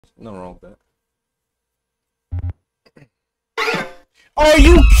Nothing wrong with that. Are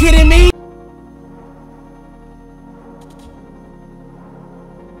you kidding me?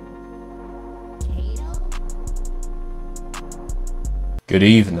 Good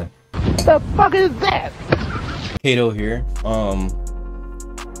evening. What the fuck is that? Kato here.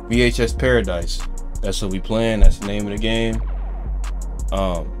 VHS Paradise. That's what we playing. That's the name of the game.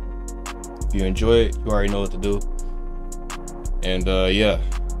 If you enjoy it, you already know what to do. And yeah,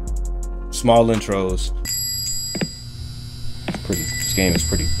 small intros. This game is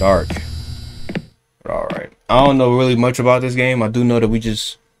pretty dark, but all right. I don't know really much about this game. I do know that we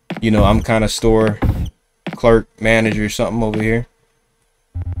just, I'm kind of store clerk, manager, something over here.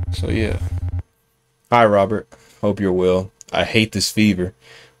 So yeah. Hi Robert, hope you're well. I hate this fever,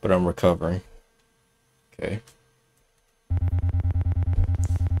 but I'm recovering. Okay.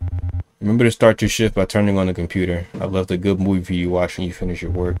 Remember to start your shift by turning on the computer. I've left a good movie for you to watch when you finish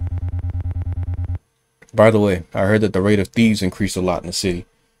your work. By the way, I heard that the rate of thieves increased a lot in the city.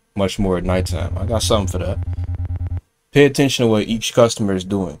 Much more at nighttime. I got something for that. Pay attention to what each customer is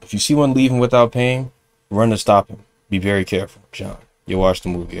doing. If you see one leaving without paying, run to stop him. Be very careful, John. You'll watch the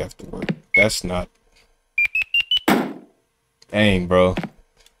movie after work. That's not... Dang, bro.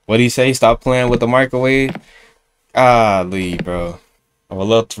 What'd he say? Stop playing with the microwave? Leave, bro. I would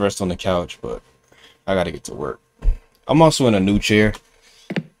love to rest on the couch, but I gotta get to work. I'm also in a new chair.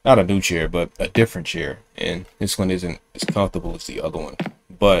 Not a new chair, but a different chair. And this one isn't as comfortable as the other one.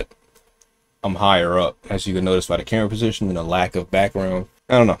 But I'm higher up, as you can notice by the camera position and the lack of background.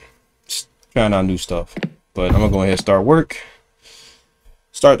 I don't know. Just trying out new stuff. But I'm gonna go ahead and start work.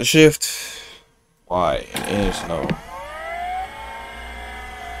 Start the shift. Why? And snow.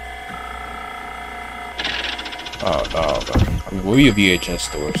 Oh no, I mean, we're a VHS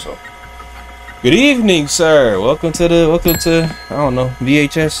store, so. Good evening, sir. Welcome to I don't know,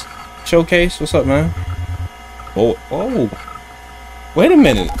 VHS showcase. What's up, man? Oh, wait a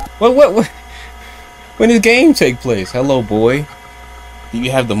minute. What? When does game take place? Hello, boy. Do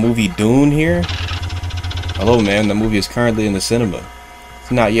you have the movie Dune here? Hello, man. The movie is currently in the cinema. It's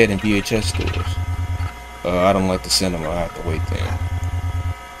not yet in VHS stores. I don't like the cinema. I have to wait then.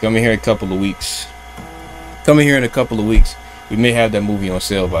 Come in here in a couple of weeks. We may have that movie on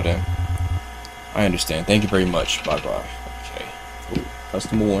sale by then. I understand. Thank you very much. Bye bye. Okay. Cool.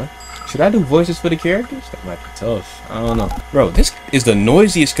 Customer 1. Should I do voices for the characters? That might be tough. I don't know. Bro, this is the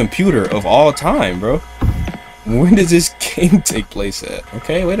noisiest computer of all time, bro. When does this game take place at?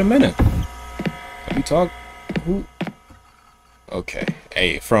 Okay, wait a minute. Can we talk? Who? Okay.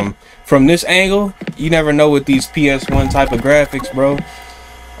 Hey, from this angle, you never know with these PS1 type of graphics, bro.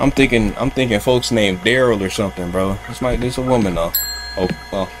 I'm thinking folks named Daryl or something, bro. This a woman though. Oh,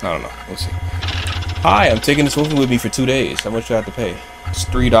 well, I don't know. We'll see. Hi, I'm taking this movie with me for 2 days. How much do I have to pay? It's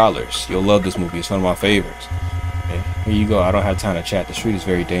 $3. You'll love this movie. It's one of my favorites. Okay, here you go. I don't have time to chat. The street is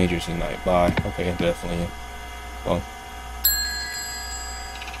very dangerous at night. Bye. Okay, definitely. Well.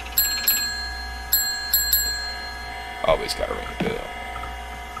 Always gotta ring the bell.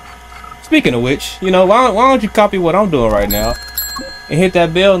 Speaking of which, why don't you copy what I'm doing right now and hit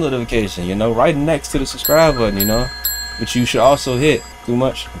that bell notification, right next to the subscribe button, which you should also hit. Too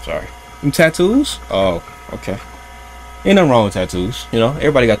much? I'm sorry. Them tattoos? Oh, okay. Ain't nothing wrong with tattoos,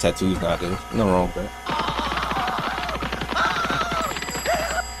 everybody got tattoos nowadays. Nothing wrong with that.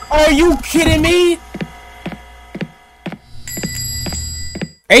 Are you kidding me?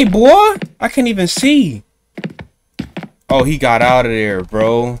 Hey, boy, I can't even see. Oh, he got out of there,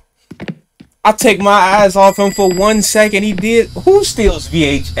 bro. I take my eyes off him for 1 second. He did. Who steals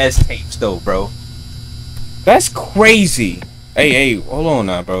VHS tapes though, bro? That's crazy. Hey, hold on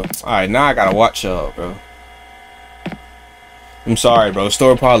now, bro. Alright, now I gotta watch y'all, bro. I'm sorry, bro.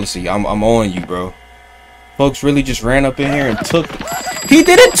 Store policy. I'm on you, bro. Folks really just ran up in here and took. He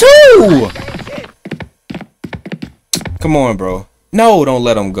did it too! Come on, bro. No, don't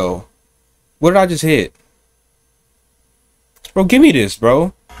let him go. What did I just hit? Bro, give me this,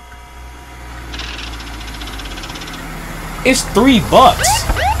 bro. It's $3.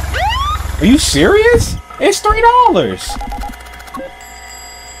 Are you serious? It's $3.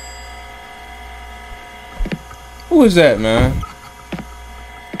 Who is that, man?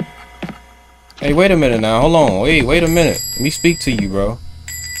 Hey, wait a minute now. Hold on. Wait a minute. Let me speak to you, bro.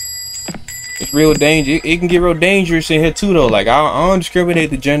 It's real danger. It can get real dangerous in here too, though. Like, I don't discriminate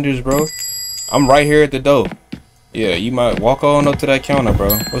the genders, bro. I'm right here at the door. Yeah, you might walk on up to that counter,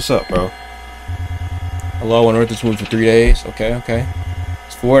 bro. What's up, bro? Hello, I want to rent this movie for 3 days. Okay.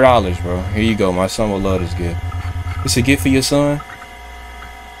 It's $4, bro. Here you go. My son will love this gift. It's a gift for your son?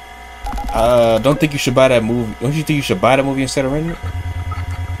 Don't think you should buy that movie. Don't you think you should buy that movie instead of renting it?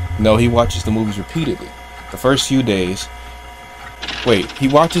 No, he watches the movies repeatedly. The first few days. Wait, he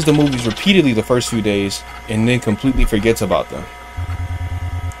watches the movies repeatedly the first few days and then completely forgets about them.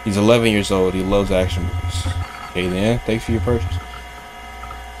 He's 11 years old. He loves action movies. Okay then, thanks for your purchase.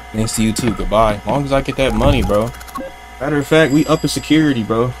 Thanks to you too. Goodbye. As long as I get that money, bro. Matter of fact, we up in security,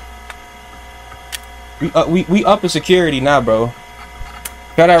 bro. We up in security now, bro.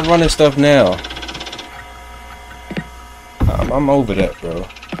 Got that running stuff now. I'm over that, bro.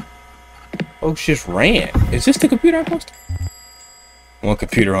 Oh, shit ran. Is this the computer I posted? One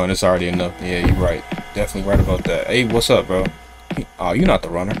computer on, it's already enough. Yeah, you're right. Definitely right about that. Hey, what's up, bro? Oh, you're not the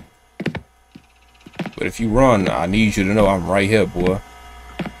runner. But if you run, I need you to know I'm right here, boy.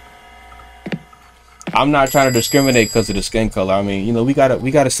 I'm not trying to discriminate because of the skin color. I mean, you know, we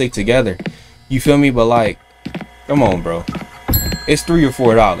gotta stick together. You feel me? But like, come on, bro. It's $3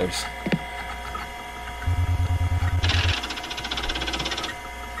 or $4.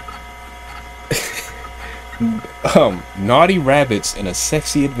 Naughty rabbits in a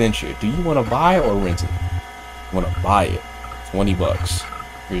sexy adventure. Do you want to buy or rent it? Want to buy it? $20.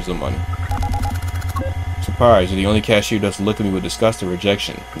 Here's the money. Surprise! You're the only cashier that's looking at me with disgust or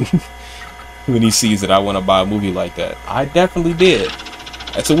rejection when he sees that I want to buy a movie like that. I definitely did.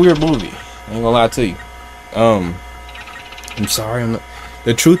 That's a weird movie. I ain't gonna lie to you. I'm sorry.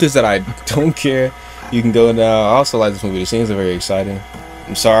 The truth is that I don't care. You can go now. I also like this movie. The scenes are very exciting.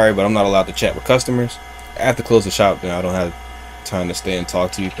 I'm sorry, but I'm not allowed to chat with customers. I have to close the shop, then I don't have time to stay and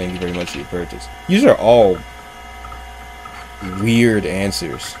talk to you. Thank you very much for your purchase. These are all weird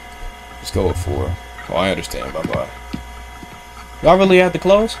answers. Let's go with 4. Oh, I understand. Bye-bye. Y'all really have to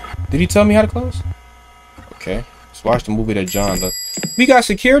close? Did he tell me how to close? Okay. Let's watch the movie that John looked. We got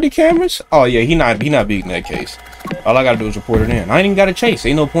security cameras? Oh yeah, he not beating that case. All I gotta do is report it in. I ain't even gotta chase.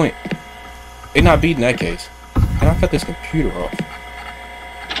 Ain't no point. They not beating that case. And I cut this computer off.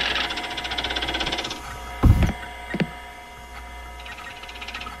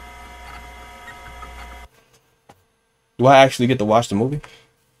 Do I actually get to watch the movie?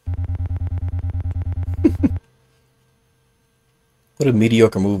 What a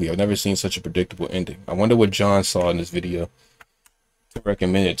mediocre movie. I've never seen such a predictable ending. I wonder what John saw in this video to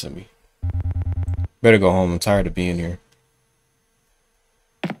recommend it to me. Better go home. I'm tired of being here.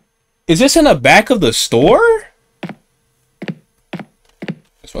 Is this in the back of the store?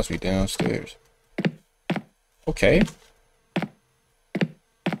 This must be downstairs. Okay.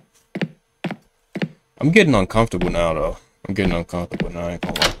 I'm getting uncomfortable now, though. I'm getting uncomfortable now. I ain't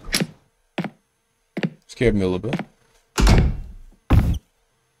gonna lie. Scared me a little bit.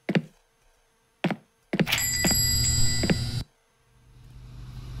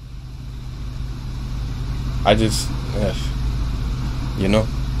 I just, you know,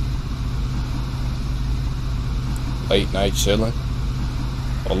 late night chilling.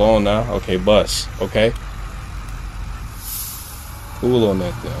 Alone now. Okay, bus. Okay. Cool on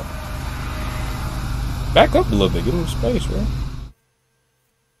that thing. Back up a little bit. Give him space, right?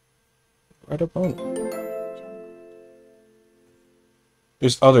 Right up on it.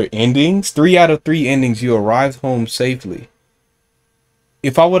 There's other endings. 3 out of 3 endings. You arrived home safely.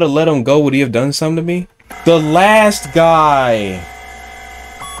 If I would have let him go, would he have done something to me? The last guy.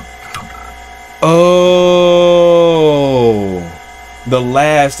 Oh, the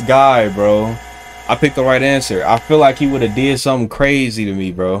last guy, bro. I picked the right answer. I feel like he would have did something crazy to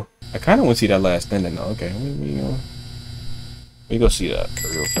me, bro. I kind of want to see that last ending though. Okay, we go see that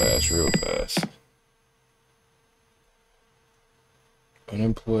real fast.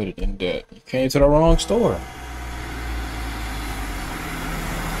 Unemployed and in debt. You came to the wrong store.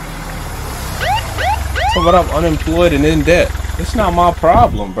 So what? I'm unemployed and in debt. It's not my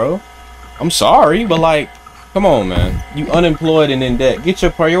problem, bro. I'm sorry, but like, come on, man. You unemployed and in debt. Get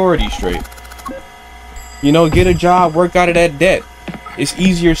your priorities straight. You know, get a job, work out of that debt. It's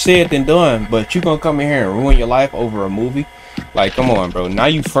easier said than done, but you gonna come in here and ruin your life over a movie? Like, come on, bro. Now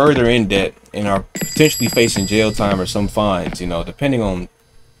you further in debt and are potentially facing jail time or some fines, you know, depending on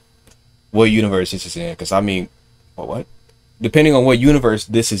what universe this is in. Because, I mean, what? Depending on what universe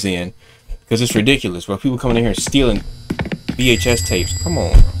this is in. Because it's ridiculous, bro. People coming in here stealing VHS tapes. Come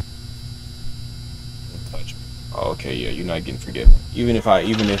on, bro. Touch me. Oh, okay, yeah, you're not getting forgiven. Even if I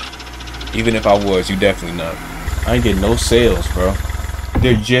was, you definitely not. I ain't getting no sales, bro.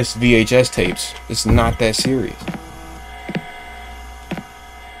 They're just VHS tapes. It's not that serious.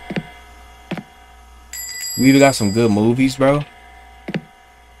 We even got some good movies, bro.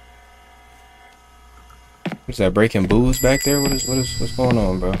 What's that, breaking booze back there? What's going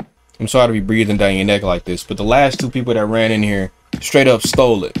on, bro? I'm sorry to be breathing down your neck like this, but the last 2 people that ran in here straight up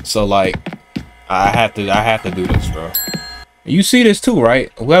stole it. So like, I have to do this, bro. You see this too,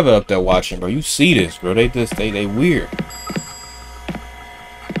 right? Whoever up there watching, bro, you see this, bro. They weird.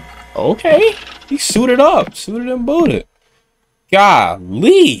 Okay. He suited up. Suited and booted.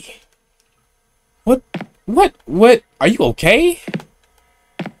 Golly. What? Are you okay?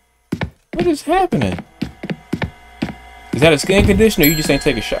 What is happening? Is that a skin condition or you just ain't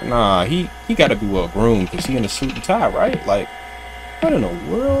take a shot? Nah, he gotta be well groomed because he in a suit and tie, right? Like, what in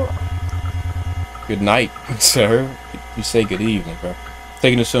the world? Good night, sir. You say good evening, bro.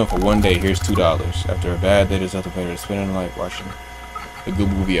 Taking this film for 1 day, here's $2. After a bad day, there's nothing better than spending the night watching a good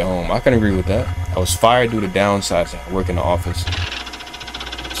movie at home. I can agree with that. I was fired due to downsizing. I work in the office.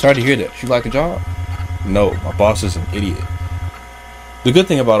 Sorry to hear that. You like a job? No, my boss is an idiot. The good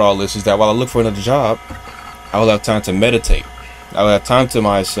thing about all this is that while I look for another job, I will have time to meditate. I will have time to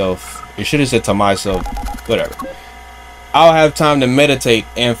myself. It should have said to myself, whatever. I'll have time to meditate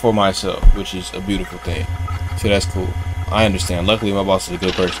and for myself, which is a beautiful thing. So that's cool. I understand. Luckily, my boss is a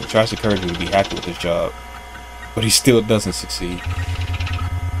good person. He tries to encourage me to be happy with his job, but he still doesn't succeed.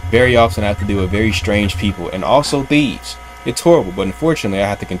 Very often I have to deal with very strange people and also thieves. It's horrible, but unfortunately I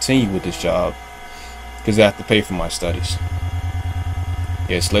have to continue with this job because I have to pay for my studies.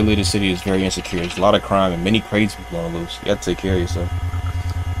 Yes, lately the city is very insecure. There's a lot of crime and many crazy people on the loose. You have to take care of yourself.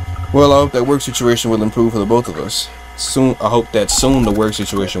 Well, I hope that work situation will improve for the both of us. I hope that soon the work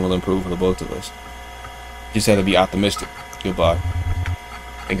situation will improve for the both of us. Just have to be optimistic. Goodbye.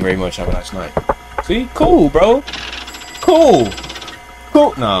 Thank you very much. Have a nice night. See? Cool, bro. Cool.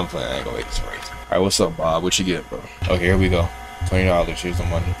 Nah, I'm playing. I ain't gonna wait this race. Alright, what's up, Bob? What you get, bro? Okay, here we go. $20. Here's the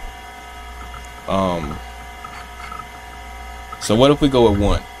money. So what if we go with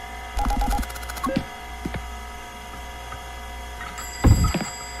 1?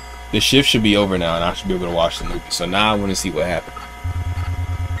 The shift should be over now and I should be able to watch the movie. So now I want to see what happened.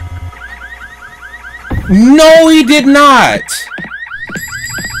 No, he did not!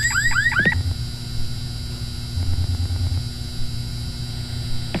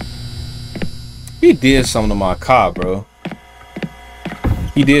 He did something to my car, bro.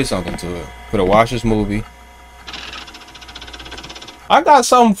 He did something to it. Could have watched this movie. I got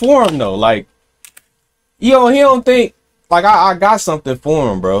something for him though. Like, he don't think like I got something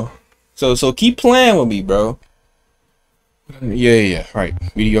for him, bro. So keep playing with me, bro. Yeah. Right.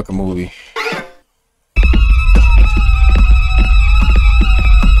 Mediocre movie.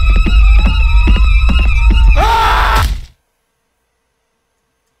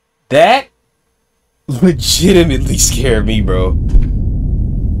 That legitimately scared me, bro.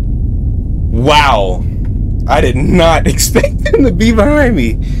 Wow. I did not expect him to be behind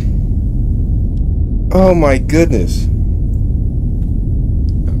me. Oh my goodness.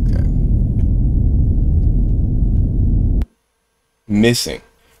 Okay. Missing.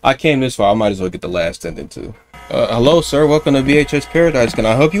 I came this far, I might as well get the last ending too. Hello, sir. Welcome to VHS Paradise. Can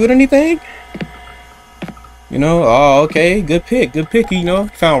I help you with anything? You know, oh, okay. Good pick. Good pick, you know.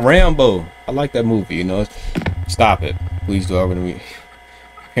 Found Rambo. I like that movie, you know. Stop it. Please do over to me.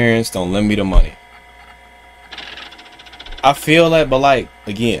 Parents, don't lend me the money. I feel that, but like,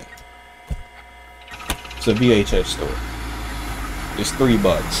 again, it's a VHS store. It's $3.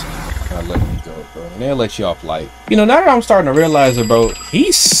 I'll let me go, bro. And they'll let you off light. You know, now that I'm starting to realize it, bro,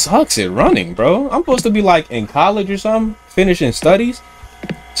 he sucks at running, bro. I'm supposed to be like in college or something, finishing studies.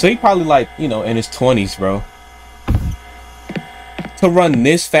 So he probably like, you know, in his 20s, bro. To run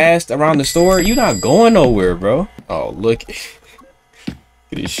this fast around the store, you're not going nowhere, bro. Oh, look. Look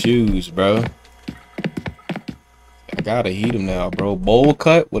at his shoes, bro. I gotta heat him now, bro. Bowl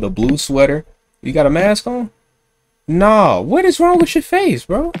cut with a blue sweater. You got a mask on? No. What is wrong with your face,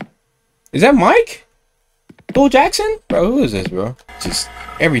 bro? Is that Mike? Bill Jackson? Bro, who is this, bro? Just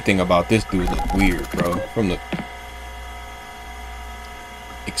everything about this dude look weird, bro. From the...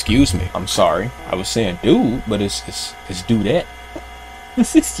 Excuse me. I'm sorry. I was saying dude, but it's dudette.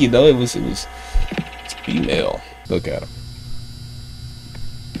 You know, it's female. Look at him.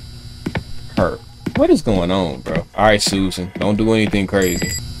 Her. What is going on, bro? Alright, Susan. Don't do anything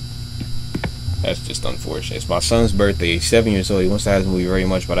crazy. That's just unfortunate. It's my son's birthday. He's 7 years old. He wants to have this movie very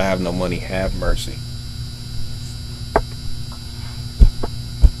much, but I have no money. Have mercy.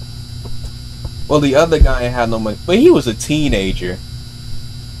 Well, the other guy had no money, but he was a teenager.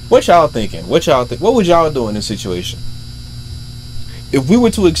 What y'all thinking? What would y'all do in this situation? If we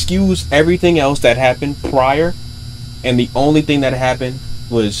were to excuse everything else that happened prior, and the only thing that happened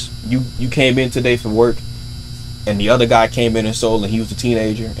was you came in today for work, and the other guy came in and stole, and he was a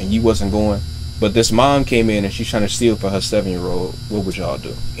teenager, and you wasn't going, but this mom came in and she's trying to steal for her 7-year-old, what would y'all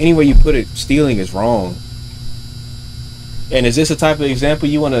do? Any way you put it, stealing is wrong. And is this the type of example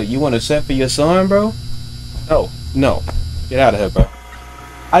you wanna set for your son, bro? No. Get out of here, bro.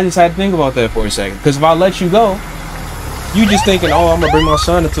 I just had to think about that for a second. Because if I let you go, you just thinking, oh, I'm gonna bring my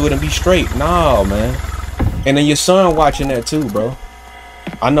son into it and be straight. No, man. And then your son watching that too, bro.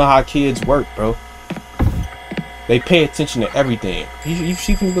 I know how kids work, bro. They pay attention to everything. You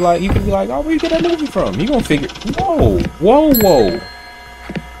can be like, oh, where you get that movie from? You gonna figure. Whoa, whoa, whoa.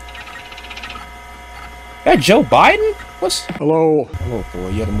 That Joe Biden? What's? Hello. Hello,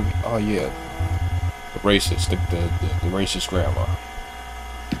 boy. Yeah, the movie. Oh yeah, the racist, the racist grandma.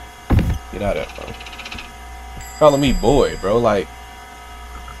 Get out of there, bro. Calling me boy, bro. Like,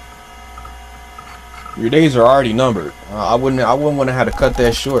 your days are already numbered. I wouldn't want to have to cut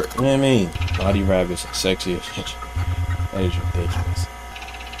that short. You know what I mean? Body rabbits, sexy as shit. That is ridiculous.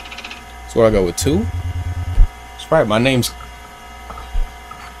 So what I go with 2? That's right. My name's.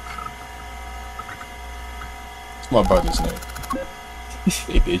 It's my brother's name.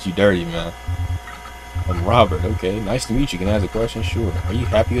 They did you dirty, man. I'm Robert. Okay, nice to meet you. Can I ask a question? Sure. Are you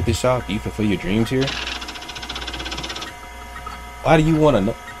happy with this shop? Do you fulfill your dreams here? Why do you want to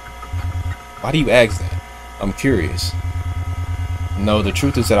know? Why do you ask that? I'm curious. No, the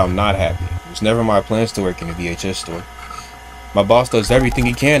truth is that I'm not happy. It was never my plans to work in a VHS store. My boss does everything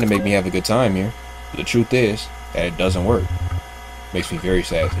he can to make me have a good time here. But the truth is that it doesn't work. Makes me very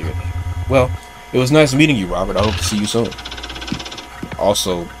sad to hear that. Well, it was nice meeting you, Robert. I hope to see you soon.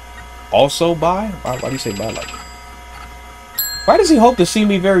 Also bye? Why do you say bye like that? Why does he hope to see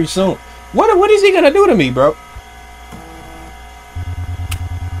me very soon? What is he gonna do to me, bro?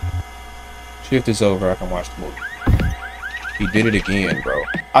 Shift is over, I can watch the movie. He did it again, bro.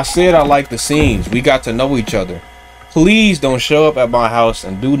 I said I like the scenes. We got to know each other. Please don't show up at my house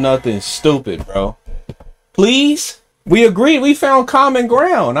and do nothing stupid, bro. Please? We agreed. We found common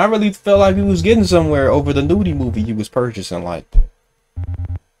ground. I really felt like we was getting somewhere over the nudie movie you was purchasing, like.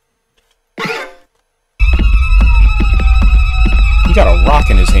 He got a rock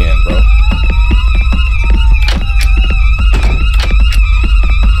in his hand, bro.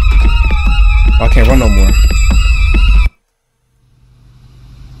 I can't run no more.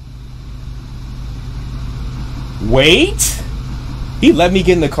 Wait? He let me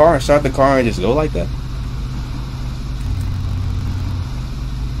get in the car and start the car and just go like that?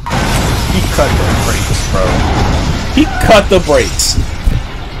 He cut the brakes, bro. He cut the brakes.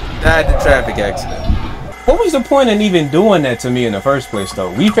 Died in a traffic accident. What was the point in even doing that to me in the first place,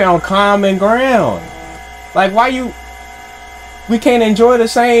 though? We found common ground. Like, why you... We can't enjoy the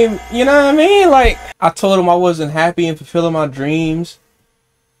same, you know what I mean? Like, I told him I wasn't happy and fulfilling my dreams.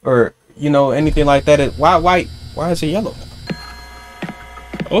 Or, you know, anything like that. Why is it yellow?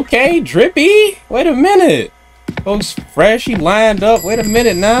 Okay, drippy. Wait a minute. Folks fresh, he lined up. Wait a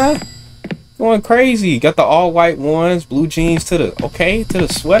minute now. Going crazy. Got the all white ones, blue jeans to the, okay, to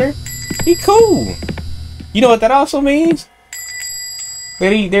the sweater. He cool. You know what that also means?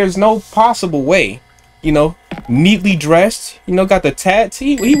 That there's no possible way, you know, neatly dressed, you know, got the tats.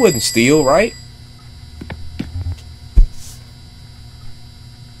 He wouldn't steal, right?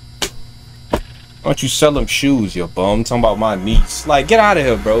 Why don't you sell them shoes, you bum? Talking about my niece. Like, get out of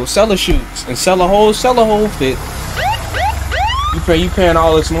here, bro. Sell the shoes and sell a whole fit. You paying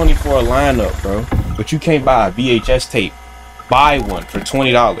all this money for a lineup, bro. But you can't buy a VHS tape. Buy one for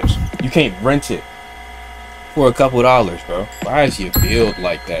 $20. You can't rent it for a couple dollars, bro. Why is your build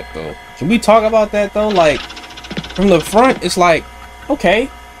like that, though? Can we talk about that, though? Like, from the front, it's like, okay,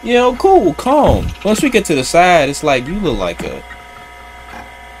 you know, cool, calm. Once we get to the side, it's like, you look like a...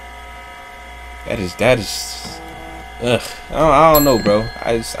 That is... Ugh. I don't know, bro.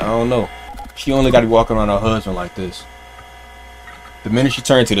 I don't know. She only got to be walking around her husband like this. The minute she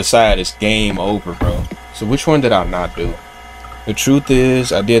turned to the side, it's game over, bro. So which one did I not do? The truth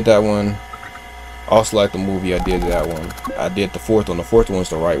is, I did that one. Also like the movie, I did that one. I did the fourth one. The fourth one's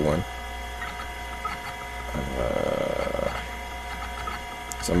the right one.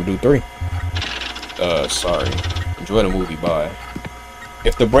 So I'm gonna do 3. Sorry. Enjoy the movie, bye.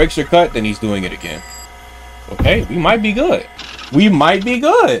 If the brakes are cut, then he's doing it again. Okay, we might be good. We might be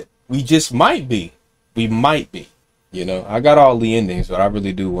good. We just might be. We might be. You know, I got all the endings, but I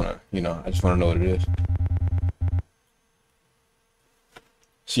really do want to, you know, I just want to know what it is.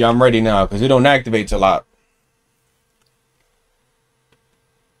 See, I'm ready now, because it don't activate till I...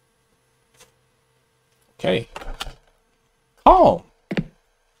 Okay. Calm.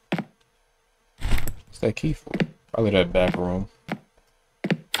 What's that key for? Probably that back room.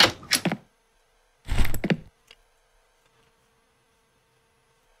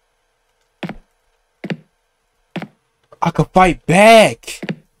 I could fight back.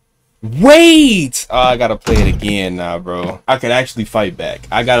 Wait. Oh, I gotta play it again now, bro. I could actually fight back.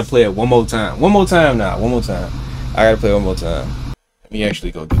 I gotta play it one more time. One more time now. One more time. I gotta play one more time. Let me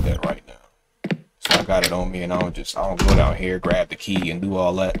actually go do that right now. So I got it on me, and I don't go down here, grab the key, and do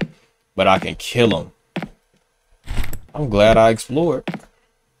all that. But I can kill him. I'm glad I explored.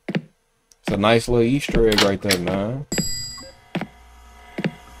 It's a nice little Easter egg right there, man.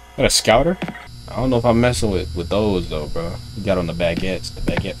 Got a scouter? I don't know if I'm messing with those though, bro. You got on the baguettes, the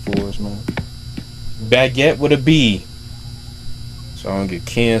baguette 4s, man. Baguette with a B. So I don't get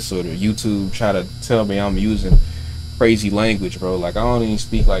canceled or YouTube try to tell me I'm using crazy language, bro. Like, I don't even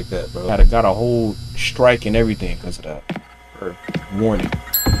speak like that, bro. Got a whole strike and everything because of that. Or warning.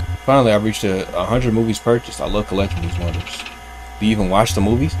 Finally, I reached 100 movies purchased. I love collecting these wonders. Do you even watch the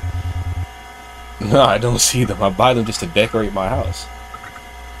movies? No, I don't see them. I buy them just to decorate my house.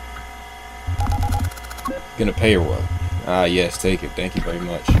 Gonna pay or what? Ah, yes, take it. Thank you very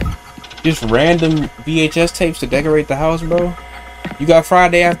much. Just random VHS tapes to decorate the house, bro. You got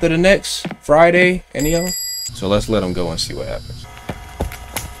Friday after the next Friday, any of them? So let's let them go and see what happens.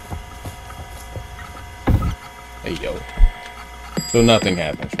 Hey, yo. So nothing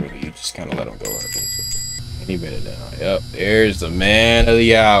happens, really. You just kind of let them go. Any minute now. Yep, there's the man of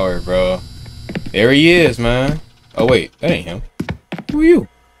the hour, bro. There he is, man. Oh, wait. That ain't him. Who are you?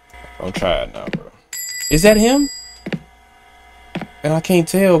 Don't try it now, bro. Is that him? And I can't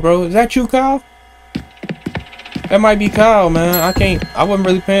tell, bro. Is that you, Kyle? That might be Kyle, man. I wasn't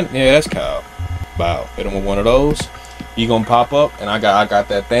really paying. Yeah, that's Kyle. Wow. Hit him with one of those. He gonna pop up, and I got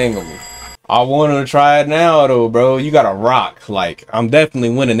that thing on me. I wanted to try it now, though, bro. You got a rock. Like, I'm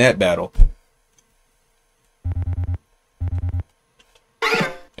definitely winning that battle.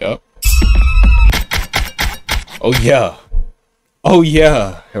 Yep. Oh, yeah. Oh,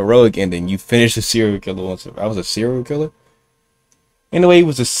 yeah. Heroic ending. You finished a serial killer once. I was a serial killer? Anyway, he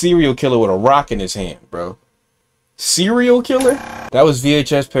was a serial killer with a rock in his hand, bro. Serial killer? That was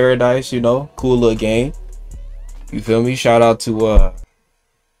VHS Paradise, you know. Cool little game. You feel me? Shout out to,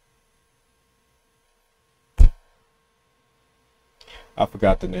 I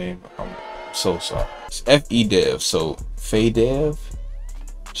forgot the name. I'm so sorry. It's FE Dev, so Faye Dev.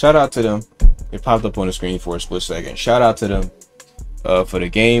 Shout out to them. It popped up on the screen for a split second. Shout out to them for the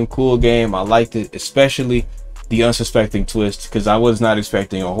game. Cool game. I liked it, especially the unsuspecting twist, because I was not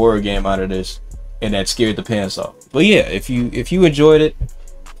expecting a horror game out of this, and that scared the pants off. But yeah, if you enjoyed it,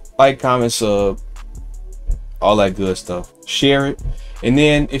 like, comment, sub, all that good stuff. Share it, and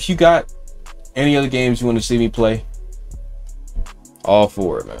then if you got any other games you want to see me play, all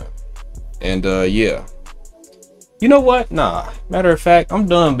for it, man. And yeah. You know what? Nah. Matter of fact, I'm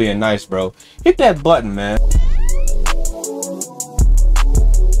done being nice, bro. Hit that button, man.